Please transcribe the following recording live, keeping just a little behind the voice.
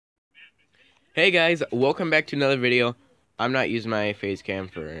Hey guys, welcome back to another video. I'm not using my face cam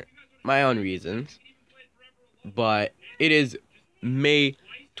for my own reasons, but it is May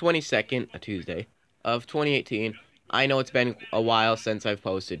 22nd, a Tuesday, of 2018. I know it's been a while since I've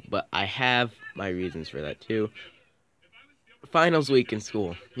posted, but I have my reasons for that too. Finals week in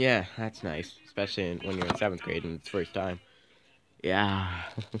school. Yeah, that's nice, especially when you're in 7th grade and it's first time. Yeah.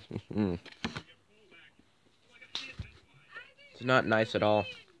 It's not nice at all.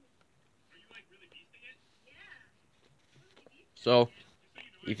 So,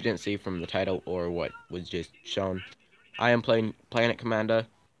 if you didn't see from the title or what was just shown, I am playing Planet Commando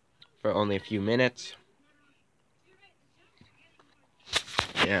for only a few minutes.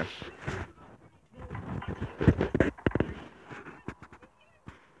 Yeah.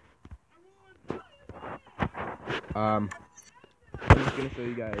 I'm just gonna show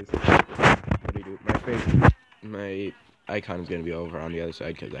you guys what I do. My icon is gonna be over on the other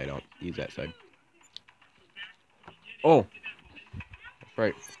side because I don't use that side. Oh,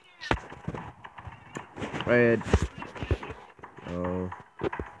 right. Red. Oh.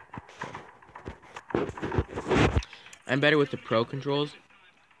 I'm better with the pro controls,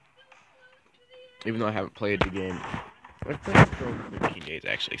 even though I haven't played the game. I've played the pro for 15 days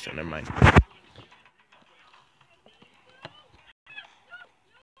actually, so never mind.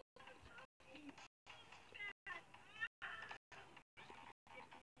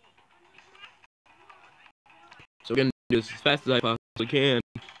 So we're gonna do this as fast as I possibly can.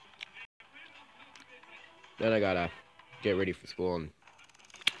 Then I gotta get ready for school and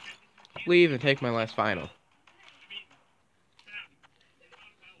leave and take my last final.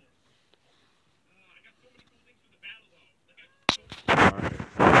 Alright.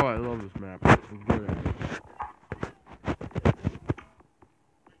 Oh, I love this map. It's good.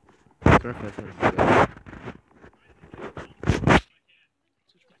 Sorry if that's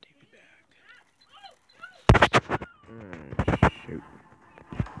shoot.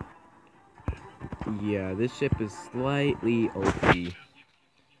 Yeah, this ship is slightly OP.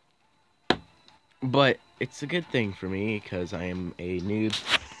 But it's a good thing for me because I am a noob.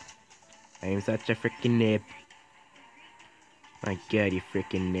 I am such a freaking noob. My god, you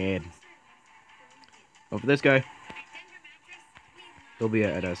freaking noob. Oh, for this guy. He'll be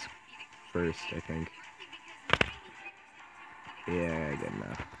at us first, I think. Yeah, good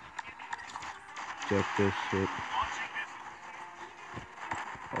enough. Check this shit.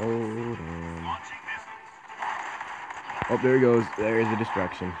 Hold on. Oh, there he goes. There is a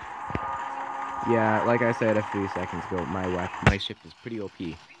distraction. Yeah, like I said a few seconds ago, my ship is pretty OP.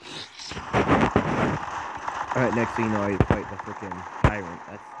 Alright, next thing you know, I fight the freaking Tyrant.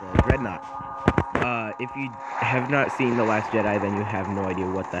 That's the Dreadnought. If you have not seen The Last Jedi, then you have no idea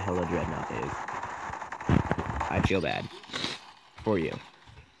what the hell a Dreadnought is. I feel bad for you.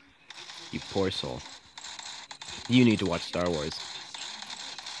 You poor soul. You need to watch Star Wars.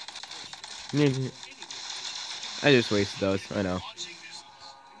 I just wasted those, I know.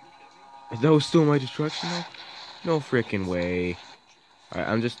 Is those still my destruction though? No freaking way.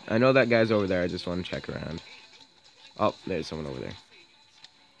 Alright, I know that guy's over there, I just want to check around. Oh, there's someone over there.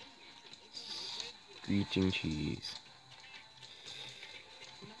 Screeching cheese.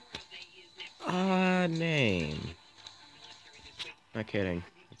 Odd name. Not kidding.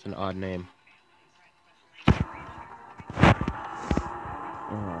 It's an odd name.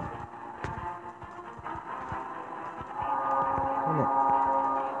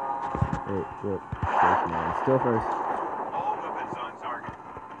 Wait. First man. Still first. All weapons on target.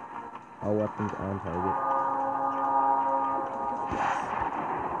 All weapons on target.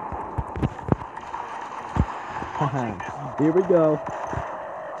 Haha. Here we go.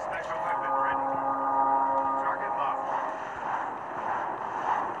 Special weapon ready. Target locked.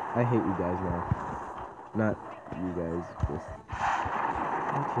 I hate you guys now. Not you guys, just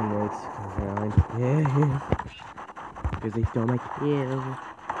my teammates around. Yeah. Because they stole my kill.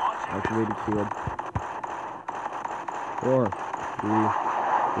 Activated shield. 4, 3, 2,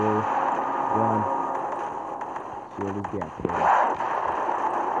 1. Shield is deactivated.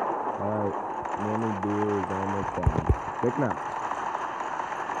 Alright. Nanny Beer is almost done. Quick now.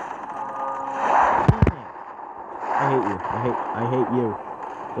 I hate you. I hate you.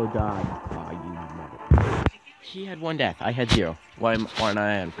 Oh god. Oh, you mother. He had 1 death. I had 0. Why aren't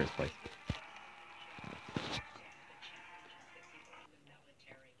I in first place?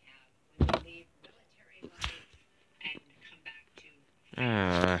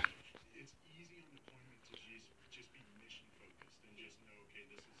 It's easy on deployment to just be mission focused and just know, okay,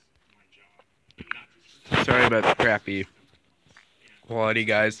 this is my job. Sorry about the crappy quality,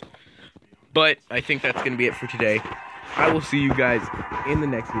 guys. But I think that's going to be it for today. I will see you guys in the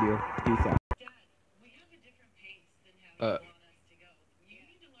next video. Peace out. Oh,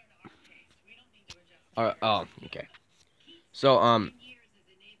 okay. So,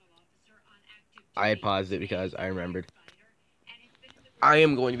 I had paused it because I remembered. I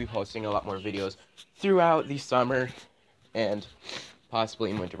am going to be posting a lot more videos throughout the summer and possibly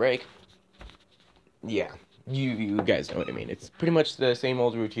in winter break. Yeah, you guys know what I mean. It's pretty much the same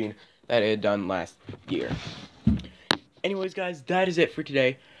old routine that I had done last year. Anyways, guys, that is it for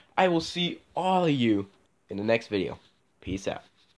today. I will see all of you in the next video. Peace out.